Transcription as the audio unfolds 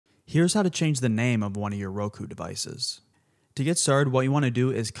Here's how to change the name of one of your Roku devices. To get started, what you want to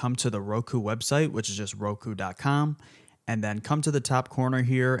do is come to the Roku website, which is just roku.com, and then come to the top corner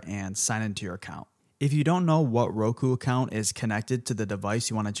here and sign into your account. If you don't know what Roku account is connected to the device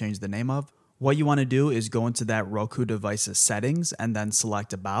you want to change the name of, what you want to do is go into that Roku device's settings and then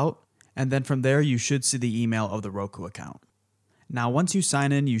select About, and then from there you should see the email of the Roku account. Now once you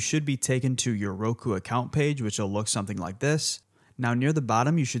sign in, you should be taken to your Roku account page, which will look something like this. Now near the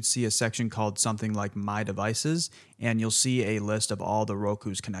bottom you should see a section called something like My Devices, and you'll see a list of all the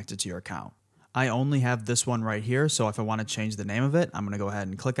Rokus connected to your account. I only have this one right here, so if I want to change the name of it, I'm going to go ahead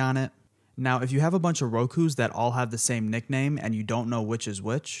and click on it. Now if you have a bunch of Rokus that all have the same nickname and you don't know which is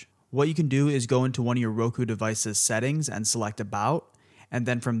which, what you can do is go into one of your Roku device's settings and select About, and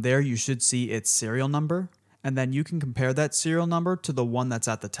then from there you should see its serial number, and then you can compare that serial number to the one that's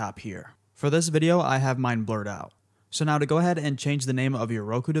at the top here. For this video, I have mine blurred out. So now to go ahead and change the name of your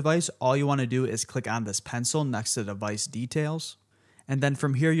Roku device, all you want to do is click on this pencil next to device details. And then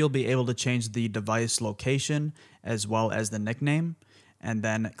from here, you'll be able to change the device location as well as the nickname, and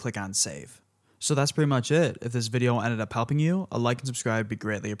then click on save. So that's pretty much it. If this video ended up helping you, a like and subscribe would be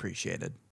greatly appreciated.